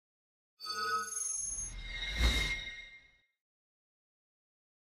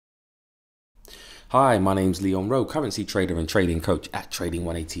Hi, my name's Leon Rowe, currency trader and trading coach at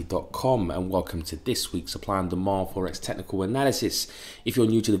trading180.com, and welcome to this week's supply and demand Forex technical analysis. If you're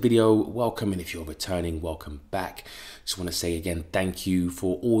new to the video, welcome, and if you're returning, welcome back. Just want to say again, thank you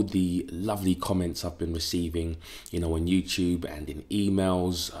for all the lovely comments I've been receiving, on YouTube and in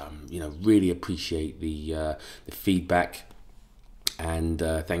emails. Really appreciate the feedback. And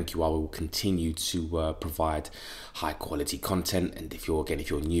thank you. I will continue to provide high quality content. And if you're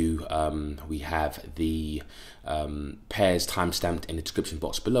new, we have the pairs timestamped in the description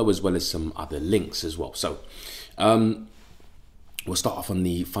box below, as well as some other links as well. So we'll start off on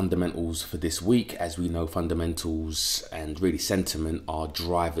the fundamentals for this week. As we know, fundamentals and really sentiment are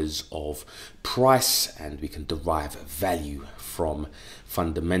drivers of price, and we can derive value from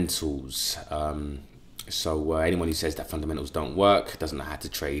fundamentals. So anyone who says that fundamentals don't work doesn't know how to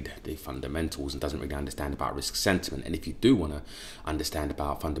trade the fundamentals and doesn't really understand about risk sentiment. And if you do want to understand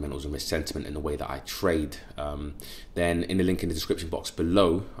about fundamentals and risk sentiment in the way that I trade, then in the link in the description box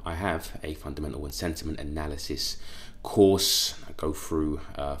below, I have a fundamental and sentiment analysis course. I go through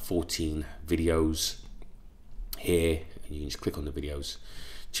 14 videos here, and you can just click on the videos,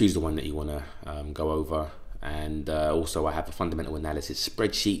 choose the one that you want to go over. And also I have a fundamental analysis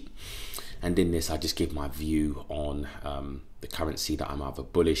spreadsheet. And in this, I just give my view on the currency that I'm either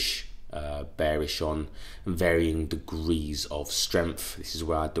bullish, bearish on, and varying degrees of strength. This is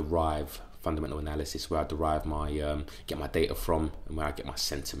where I derive fundamental analysis, where I derive my get my data from, and where I get my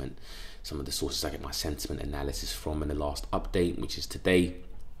sentiment. Some of the sources I get my sentiment analysis from in the last update, which is today.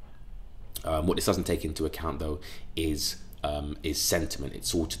 What this doesn't take into account though is sentiment.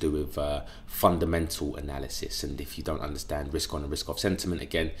 It's all to do with fundamental analysis. And if you don't understand risk on and risk off sentiment,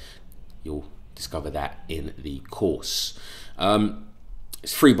 again, you'll discover that in the course.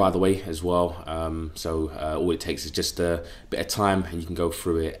 It's free, by the way, as well. So all it takes is just a bit of time, and you can go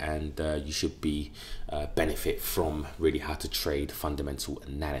through it, and you should be benefit from really how to trade fundamental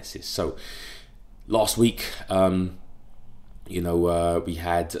analysis. So last week, we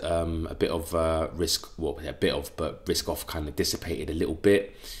had a bit of risk, but risk off kind of dissipated a little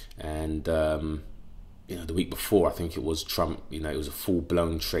bit. And the week before, I think it was Trump, it was a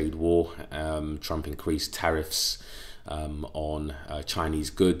full-blown trade war. Trump increased tariffs on Chinese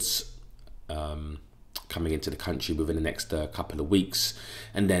goods coming into the country within the next couple of weeks.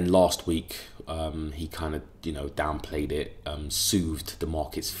 And then last week, he kind of, downplayed it, soothed the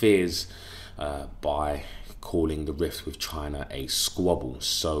market's fears by calling the rift with China a squabble.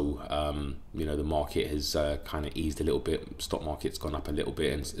 So the market has kind of eased a little bit. Stock market's gone up a little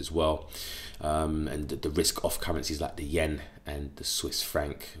bit as well, and the risk off currencies like the yen and the Swiss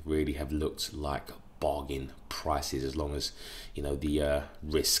franc really have looked like bargain prices, as long as the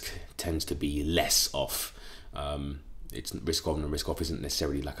risk tends to be less off. It's risk on, and risk off isn't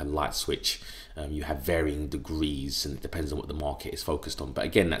necessarily like a light switch. You have varying degrees, and it depends on what the market is focused on. But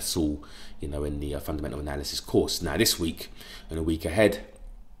again, that's all in the fundamental analysis course. Now this week and a week ahead,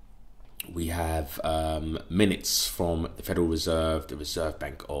 we have minutes from the Federal Reserve, the Reserve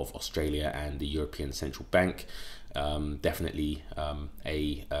Bank of Australia, and the European Central Bank. Definitely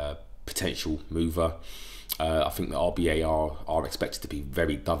a potential mover. I think the RBA are expected to be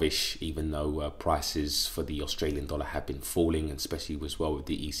very dovish, even though prices for the Australian dollar have been falling, and especially as well with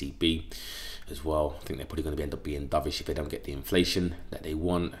the ECB as well. I think they're probably going to end up being dovish if they don't get the inflation that they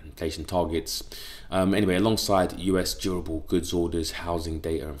want, inflation targets. Anyway, alongside US durable goods orders, housing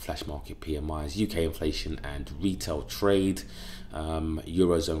data and flash market PMIs, UK inflation and retail trade,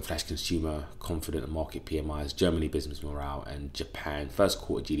 Eurozone flash consumer confident and market PMIs, Germany business morale, and Japan first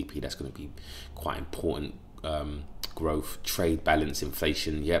quarter GDP. That's going to be quite important. Growth, trade balance,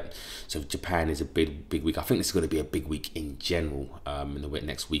 inflation. Yep. So Japan is a big week. I think this is going to be a big week in general in the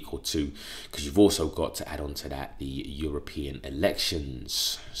next week or two, because you've also got to add on to that the European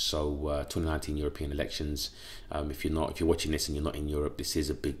elections. So 2019 European elections. If you're watching this and you're not in Europe, this is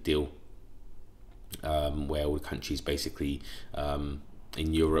a big deal. Where all the countries basically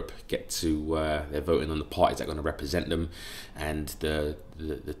in Europe get to they're voting on the parties that are going to represent them, and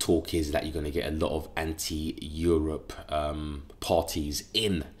the talk is that you're going to get a lot of anti-Europe parties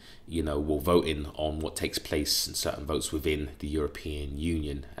in will vote in on what takes place, and certain votes within the European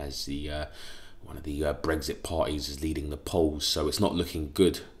Union, as the one of the Brexit parties is leading the polls. So it's not looking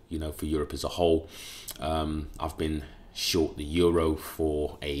good for Europe as a whole. I've been short the euro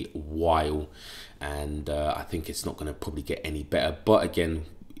for a while, and I think it's not going to probably get any better. But again,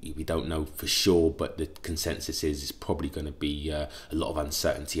 we don't know for sure, but the consensus is it's probably going to be a lot of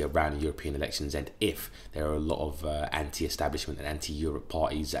uncertainty around European elections, and if there are a lot of anti-establishment and anti-Europe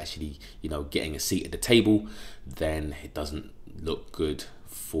parties actually getting a seat at the table, then it doesn't look good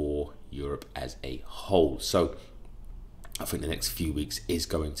for Europe as a whole. So I think the next few weeks is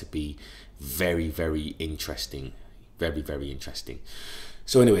going to be very, very interesting. Very, very interesting.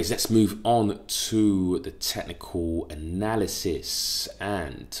 So anyways, let's move on to the technical analysis,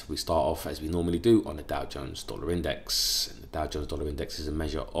 and we start off as we normally do on the Dow Jones Dollar Index. And the Dow Jones Dollar Index is a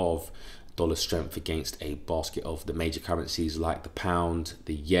measure of dollar strength against a basket of the major currencies like the pound,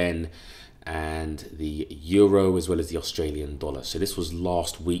 the yen, and the euro, as well as the Australian dollar. So this was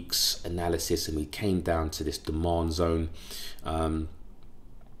last week's analysis, and we came down to this demand zone.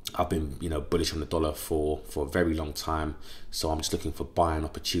 I've been, bullish on the dollar for a very long time, so I'm just looking for buying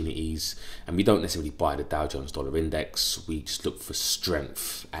opportunities. And we don't necessarily buy the Dow Jones Dollar Index. We just look for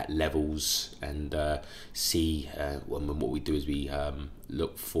strength at levels and see. What we do is we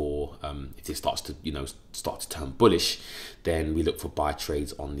look for if it starts to turn bullish, then we look for buy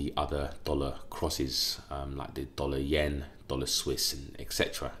trades on the other dollar crosses, like the dollar yen, dollar Swiss, and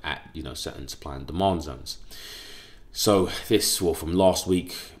etc. at certain supply and demand zones. So from last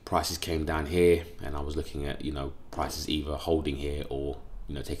week, prices came down here, and I was looking at prices either holding here or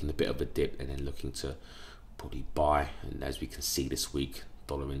taking a bit of a dip and then looking to probably buy. And as we can see this week,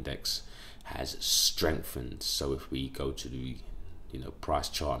 dollar index has strengthened. So if we go to the price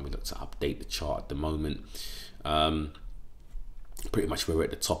chart and we look to update the chart at the moment, pretty much we're at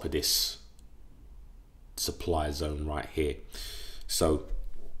the top of this supply zone right here. So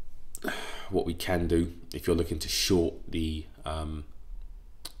what we can do, if you're looking to short the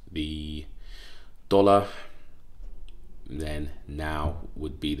dollar, then now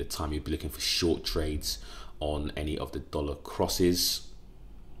would be the time you'd be looking for short trades on any of the dollar crosses.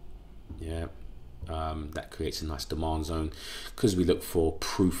 That creates a nice demand zone, because we look for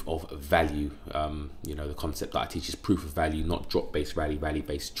proof of value. The concept that I teach is proof of value, not drop based rally, rally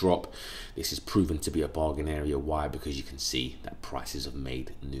based drop. This is proven to be a bargain area. Why? Because you can see that prices have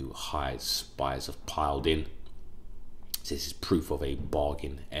made new highs, buyers have piled in. So this is proof of a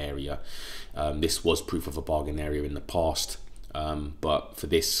bargain area. This was proof of a bargain area in the past, but for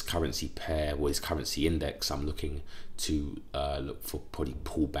this currency pair, or this currency index, I'm looking to look for probably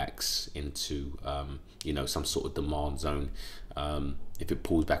pullbacks into some sort of demand zone. If it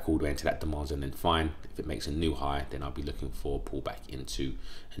pulls back all the way into that demand zone, then fine. If it makes a new high, then I'll be looking for a pullback into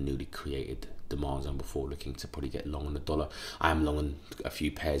a newly created demand zone before looking to probably get long on the dollar. I am long on a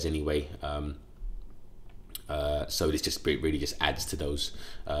few pairs anyway. So this just really just adds to those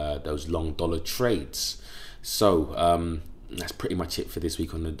long dollar trades. So that's pretty much it for this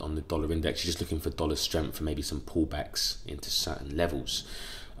week on the dollar index. You're just looking for dollar strength for maybe some pullbacks into certain levels.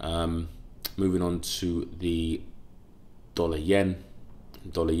 Moving on to the dollar yen.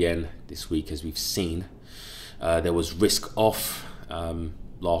 Dollar yen this week, as we've seen, there was risk off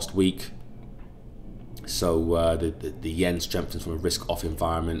last week. So the yen strengthens from a risk off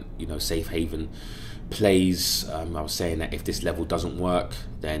environment, safe haven plays. I was saying that if this level doesn't work,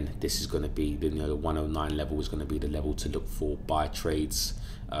 then this is going to be the 109 level is going to be the level to look for buy trades.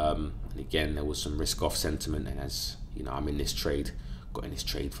 And again, there was some risk off sentiment, and as I'm in this trade, got in this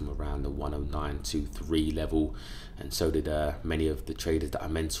trade from around the 109.23 level, and so did many of the traders that I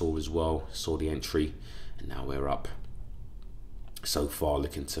mentor as well. Saw the entry, and now we're up. So far,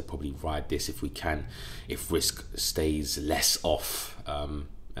 looking to probably ride this if we can, if risk stays less off.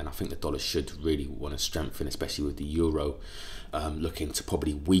 And I think the dollar should really want to strengthen, especially with the euro looking to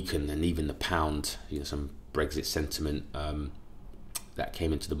probably weaken, and even the pound. Some Brexit sentiment that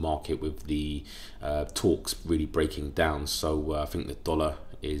came into the market with the talks really breaking down. So I think the dollar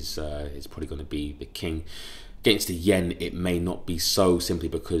is probably going to be the king. Against the yen, it may not be so, simply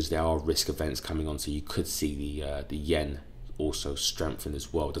because there are risk events coming on. So you could see the yen also strengthen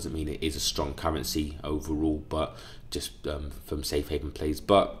as well. Doesn't mean it is a strong currency overall, but just from safe haven plays.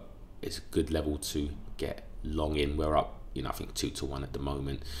 But it's a good level to get long in. We're up, I think 2-1 at the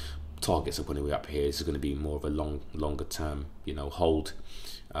moment. Targets are going to be up here. This is going to be more of a longer term, hold.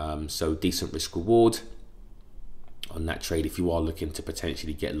 So decent risk reward on that trade. If you are looking to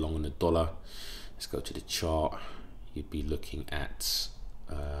potentially get long on the dollar, let's go to the chart. You'd be looking at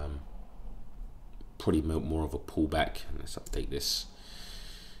probably more of a pullback. And let's update this.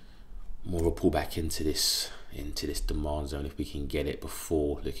 More of a pullback into this demand zone if we can get it,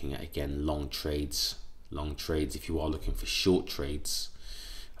 before looking at again long trades. If you are looking for short trades,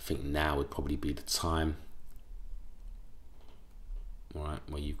 I think now would probably be the time. All right,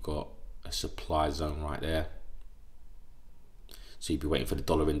 where you've got a supply zone right there. So you'd be waiting for the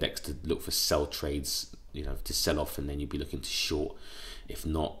dollar index to look for sell trades, to sell off, and then you'd be looking to short. If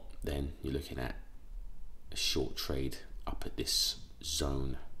not, then you're looking at a short trade up at this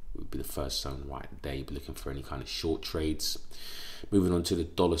zone would be the first zone right there. You'd be looking for any kind of short trades. Moving on to the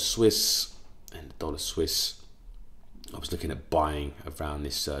dollar Swiss, and the dollar Swiss, I was looking at buying around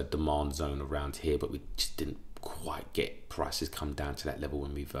this demand zone around here, but we just didn't quite get prices come down to that level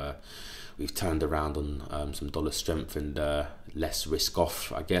when we've turned around on some dollar strength and less risk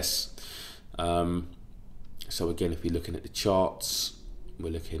off, I guess. So again, if you're looking at the charts,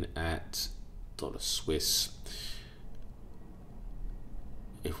 we're looking at dollar Swiss.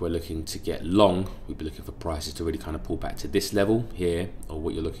 If we're looking to get long, we'd be looking for prices to really kind of pull back to this level here, or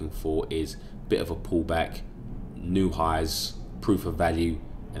what you're looking for is a bit of a pullback, new highs, proof of value,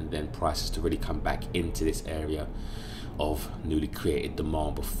 and then prices to really come back into this area of newly created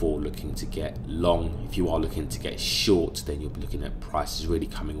demand before looking to get long. If you are looking to get short, then you'll be looking at prices really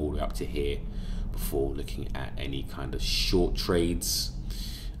coming all the way up to here before looking at any kind of short trades.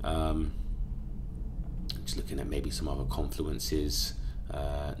 Just looking at maybe some other confluences.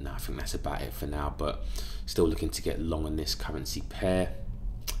 No, I think that's about it for now, but still looking to get long on this currency pair.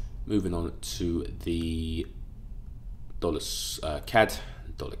 Moving on to the dollar CAD.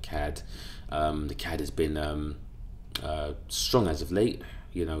 Dollar CAD. The CAD has been strong as of late,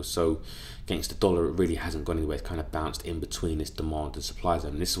 you know, so against the dollar it really hasn't gone anywhere. It's kind of bounced in between this demand and supply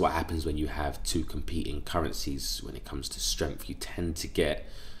zone. And this is what happens when you have two competing currencies when it comes to strength. You tend to get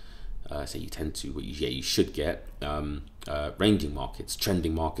you should get ranging markets.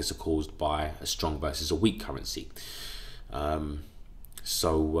 Trending markets are caused by a strong versus a weak currency. Yeah,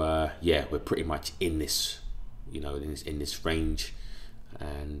 we're pretty much in this, you know, in this range.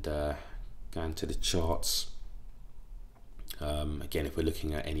 And going to the charts, again, if we're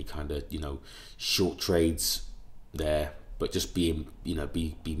looking at any kind of, you know, short trades there, but just being, you know,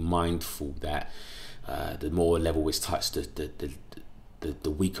 be mindful that the more level is touched,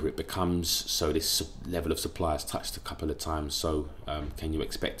 the weaker it becomes. So this level of supply is touched a couple of times. So can you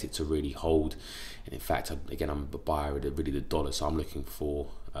expect it to really hold? And in fact, again, I'm a buyer of really the dollar, so I'm looking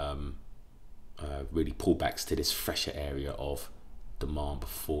for really pullbacks to this fresher area of demand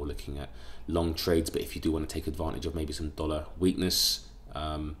before looking at long trades. But if you do want to take advantage of maybe some dollar weakness,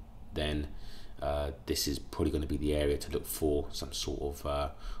 then this is probably going to be the area to look for some sort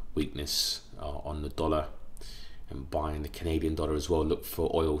of weakness on the dollar. And buying the Canadian dollar as well, look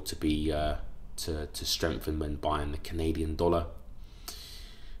for oil to be to strengthen when buying the Canadian dollar.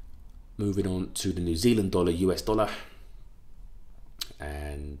 Moving on to the New Zealand dollar, US dollar,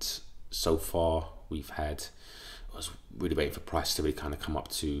 and so far I was really waiting for price to really kind of come up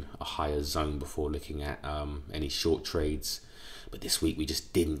to a higher zone before looking at any short trades. But this week we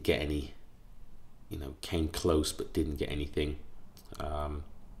just didn't get any, you know, came close but didn't get anything.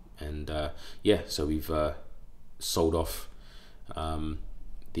 Yeah, so we've sold off.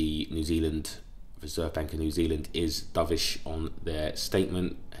 The New Zealand Reserve Bank of New Zealand is dovish on their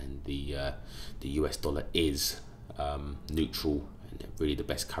statement, and the US dollar is neutral and really the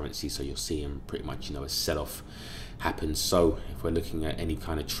best currency. So you're seeing pretty much, you know, a sell-off happen. So if we're looking at any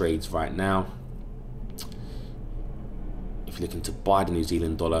kind of trades right now, if you're looking to buy the New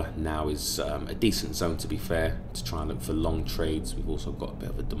Zealand dollar, now is a decent zone, to be fair, to try and look for long trades. We've also got a bit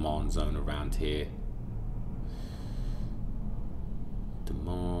of a demand zone around here.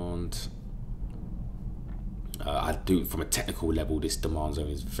 Demand. I do, from a technical level, this demand zone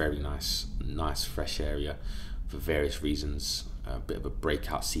is very nice fresh area for various reasons. A bit of a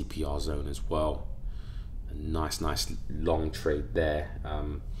breakout CPR zone as well. A nice long trade there.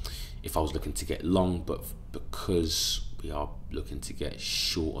 If I was looking to get long, but because we are looking to get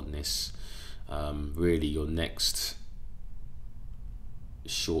short on this, really your next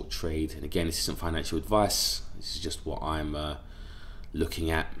short trade, and again, this isn't financial advice, this is just what I'm looking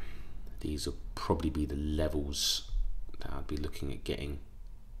at. These will probably be the levels that I'd be looking at getting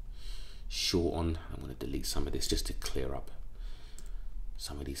short on. I'm going to delete some of this just to clear up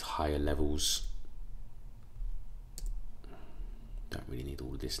some of these higher levels. Don't really need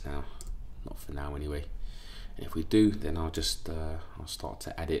all of this now, not for now anyway. And if we do, then I'll just I'll start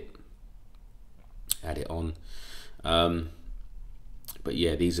to add it on. But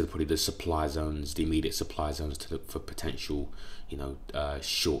yeah, these are probably the supply zones, the immediate supply zones to look for potential, you know,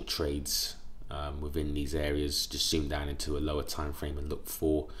 short trades within these areas. Just zoom down into a lower time frame and look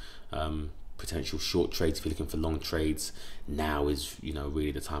for potential short trades. If you're looking for long trades, now is, you know,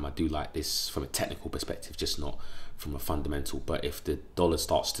 really the time. I do like this from a technical perspective, just not from a fundamental. But if the dollar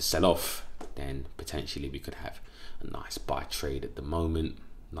starts to sell off, then potentially we could have a nice buy trade at the moment.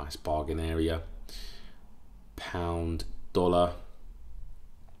 Nice bargain area. Pound dollar.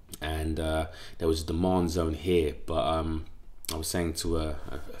 And there was a demand zone here, but I was saying to a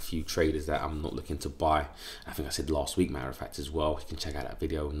few traders that I'm not looking to buy. I think I said last week, matter of fact, as well. You can check out that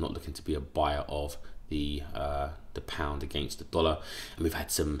video. I'm not looking to be a buyer of the pound against the dollar. And we've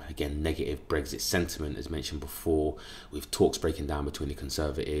had some, again, negative Brexit sentiment, as mentioned before, with talks breaking down between the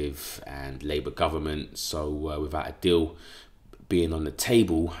Conservative and Labour government. So without a deal being on the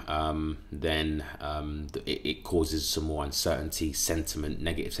table, then it causes some more uncertainty, sentiment,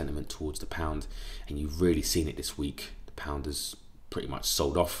 negative sentiment towards the pound. And you've really seen it this week. The pound has pretty much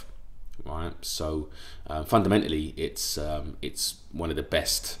sold off, right? So fundamentally, it's one of the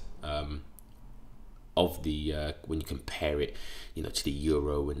best of the when you compare it, you know, to the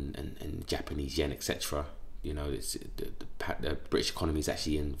euro and Japanese yen, etc. You know, it's the British economy is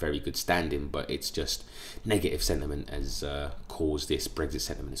actually in very good standing, but it's just negative sentiment has caused this. Brexit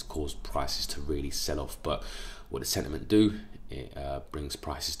sentiment has caused prices to really sell off. But what does sentiment do? It brings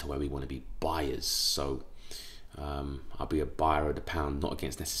prices to where we want to be buyers. So I'll be a buyer of the pound, not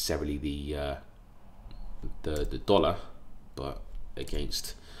against necessarily the dollar, but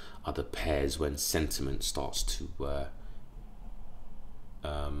against other pairs when sentiment starts to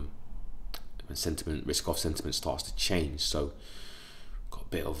risk-off sentiment starts to change. So got a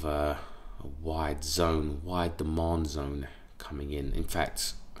bit of a wide demand zone coming in. In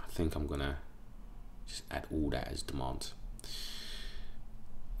fact, I think I'm gonna just add all that as demand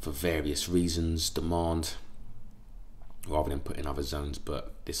for various reasons. Demand, rather than put in other zones,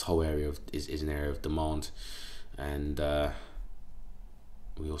 but this whole area is an area of demand. And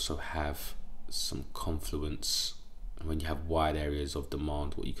we also have some confluence. And when you have wide areas of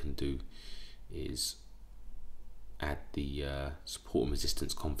demand, what you can do is add the support and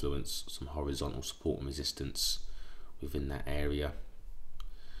resistance confluence, some horizontal support and resistance within that area.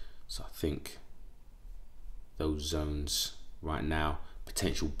 So I think those zones right now,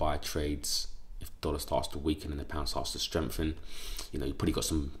 potential buy trades if the dollar starts to weaken and the pound starts to strengthen. You know, you probably got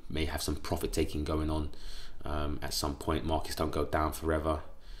may have some profit taking going on at some point. Markets don't go down forever.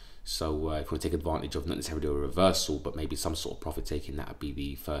 So if you want to take advantage of not necessarily a reversal, but maybe some sort of profit taking, that would be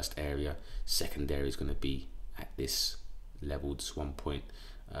the first area. Second area is going to be at this level, this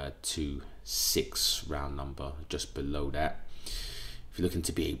 1.26 round number, just below that. If you're looking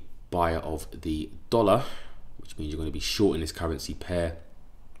to be a buyer of the dollar, which means you're going to be short in this currency pair,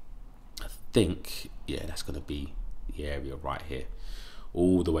 I think, yeah, that's going to be the area right here,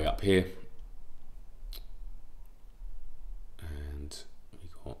 all the way up here.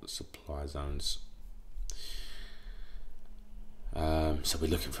 Supply zones. So we're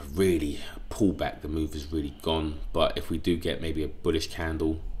looking for really a pullback. The move is really gone, but if we do get maybe a bullish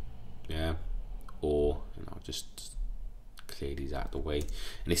candle, yeah, or, and I'll just clear these out of the way,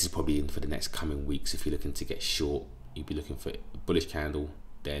 and this is probably in for the next coming weeks. If you're looking to get short, you'd be looking for a bullish candle,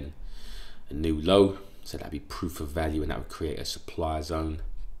 then a new low, so that'd be proof of value, and that would create a supply zone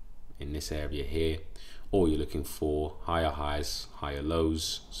in this area here. Or you're looking for higher highs, higher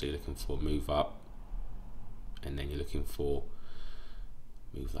lows. So you're looking for a move up, and then you're looking for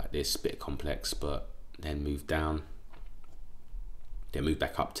move like this, bit complex, but then move down, then move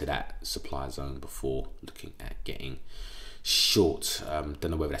back up to that supply zone before looking at getting short. Don't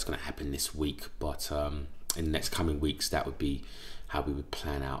know whether that's going to happen this week, but in the next coming weeks, that would be how we would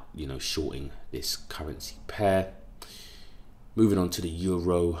plan out, you know, shorting this currency pair. Moving on to the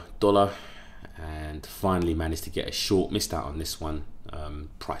euro dollar. And finally managed to get a short. Missed out on this one.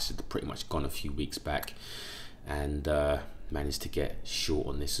 Price had pretty much gone a few weeks back, and managed to get short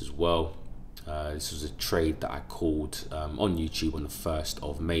on this as well. This was a trade that I called on YouTube on the 1st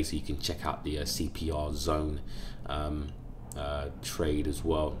of May, so you can check out the CPR zone trade as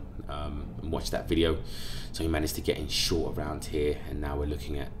well, and watch that video. So we managed to get in short around here, and now we're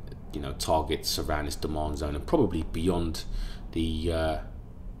looking at, you know, targets around this demand zone and probably beyond the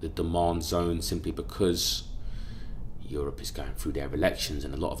demand zone, simply because Europe is going through their elections,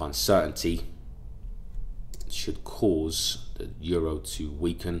 and a lot of uncertainty should cause the euro to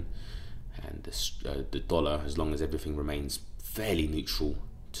weaken, and the dollar, as long as everything remains fairly neutral,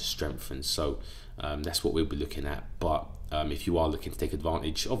 to strengthen. So that's what we'll be looking at. But if you are looking to take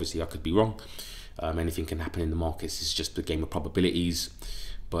advantage, obviously I could be wrong. Anything can happen in the markets. It's just a game of probabilities.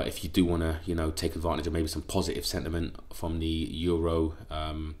 But if you do want to, you know, take advantage of maybe some positive sentiment from the euro,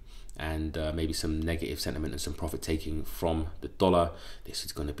 and maybe some negative sentiment and some profit taking from the dollar, this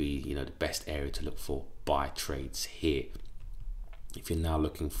is going to be, you know, the best area to look for buy trades here. If you're now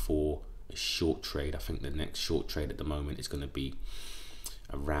looking for a short trade, I think the next short trade at the moment is going to be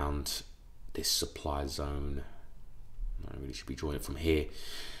around this supply zone. I really should be drawing it from here,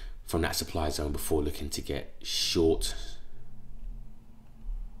 from that supply zone, before looking to get short.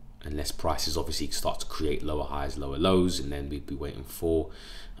 unless prices obviously start to create lower highs, lower lows, and then we'd be waiting for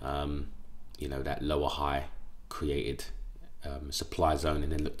you know, that lower high created supply zone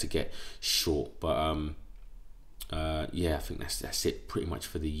and then look to get short. But yeah, I think that's it pretty much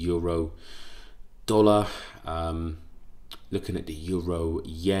for the euro dollar. Looking at the euro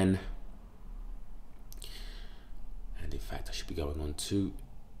yen, and in fact I should be going on to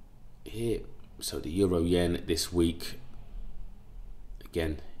here. So the euro yen this week,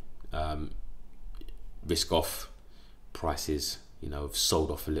 again, risk off prices, you know, have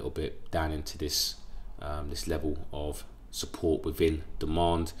sold off a little bit down into this this level of support within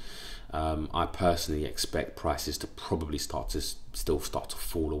demand. I personally expect prices to probably start to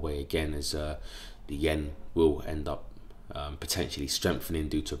fall away again, as the yen will end up potentially strengthening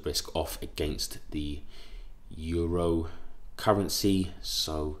due to risk off against the euro currency.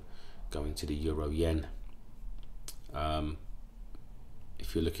 So going to the euro yen,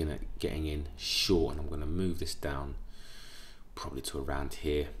 if you're looking at getting in short, and I'm going to move this down probably to around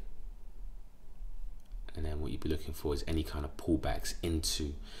here, and then what you'd be looking for is any kind of pullbacks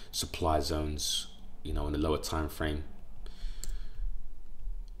into supply zones, you know, in the lower time frame.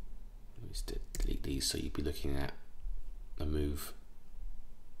 Let me just delete these. So you'd be looking at a move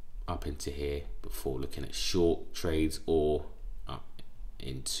up into here before looking at short trades, or up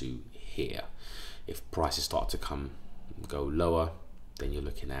into here. If prices start to go lower, then you're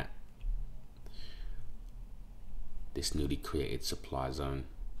looking at this newly created supply zone,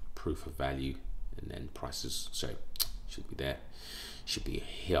 proof of value, and then prices, sorry, should be there, should be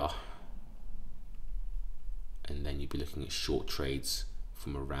here, and then you'd be looking at short trades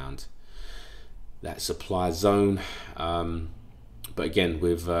from around that supply zone. But again,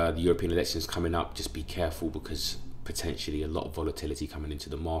 with the European elections coming up, just be careful, because potentially a lot of volatility coming into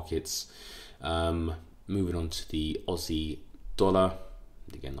the markets. Moving on to the Aussie dollar,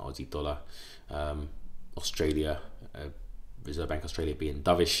 again the Aussie dollar, Australia, Reserve Bank Australia being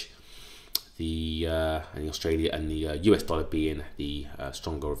dovish, and Australia and the US dollar being the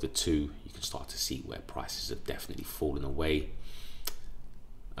stronger of the two. You can start to see where prices have definitely fallen away.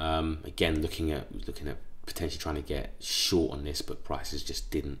 Again, looking at potentially trying to get short on this, but prices just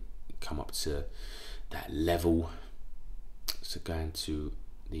didn't come up to that level. So going to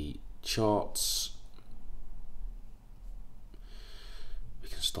the charts, we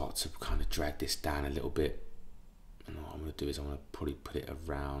can start to kind of drag this down a little bit. And what I'm going to do is I'm going to probably put it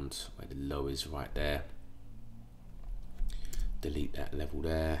around where the low is, right there. Delete that level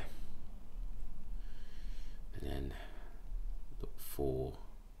there, and then look for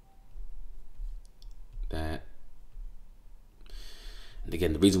that. And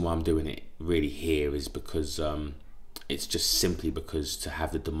again, the reason why I'm doing it really here is because it's just simply because to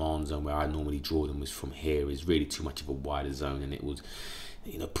have the demand zone where I normally draw them was from here is really too much of a wider zone, and it would,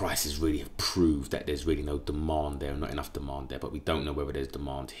 you know, prices really have proved that there's really no demand there, not enough demand there, but we don't know whether there's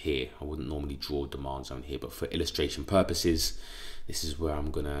demand here. I wouldn't normally draw a demand zone here, but for illustration purposes, this is where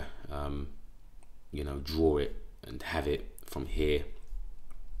I'm gonna you know, draw it and have it from here.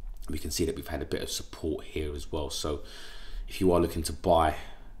 We can see that we've had a bit of support here as well. So if you are looking to buy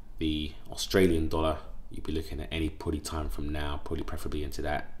the Australian dollar, you'd be looking at any putty time from now, probably preferably into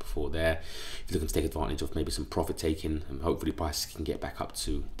that before there. If you're looking to take advantage of maybe some profit taking, and hopefully prices can get back up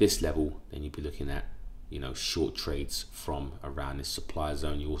to this level, then you'd be looking at, you know, short trades from around this supply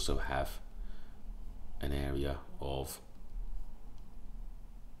zone. You also have an area of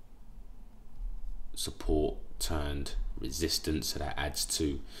support turned resistance, so that adds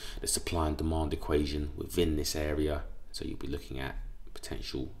to the supply and demand equation within this area. So you'll be looking at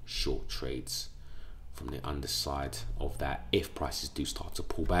potential short trades from the underside of that if prices do start to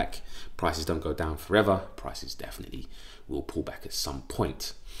pull back. Prices don't go down forever, prices definitely will pull back at some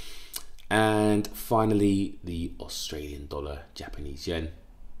point. And finally, the Australian dollar, Japanese yen.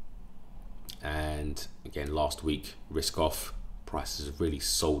 And again, last week, risk off, prices have really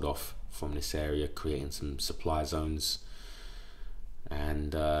sold off from this area, creating some supply zones.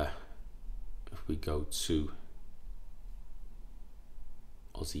 And if we go to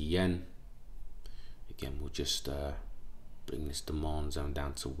Aussie yen, again, we'll just bring this demand zone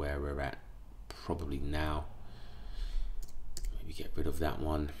down to where we're at probably now. Maybe get rid of that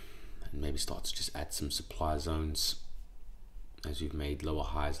one and maybe start to just add some supply zones as we've made lower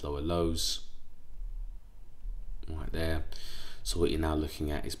highs, lower lows right there. So what you're now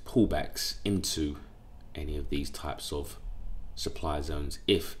looking at is pullbacks into any of these types of supply zones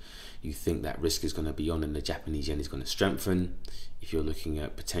if you think that risk is going to be on and the Japanese yen is going to strengthen. If you're looking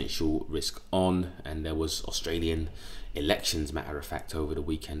at potential risk on, and there was Australian elections, matter of fact, over the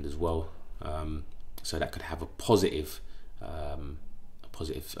weekend as well, so that could have a positive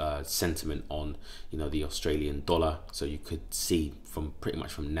positive sentiment on, you know, the Australian dollar. So you could see from pretty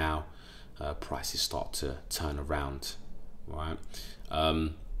much from now, prices start to turn around, right?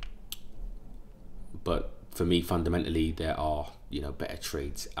 But for me, fundamentally, there are, you know, better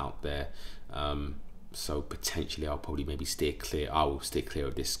trades out there. So potentially I'll probably maybe steer clear. I will steer clear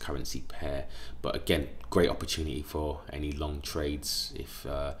of this currency pair. But again, great opportunity for any long trades if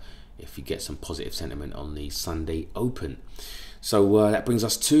you get some positive sentiment on the Sunday open. So that brings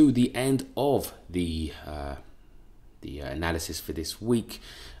us to the end of the analysis for this week.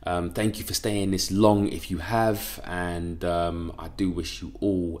 Thank you for staying this long if you have, and I do wish you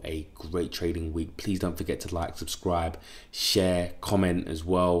all a great trading week. Please don't forget to like, subscribe, share, comment as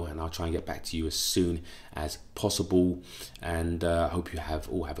well, and I'll try and get back to you as soon as possible. And I hope you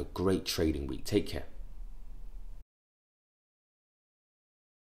all have a great trading week. Take care.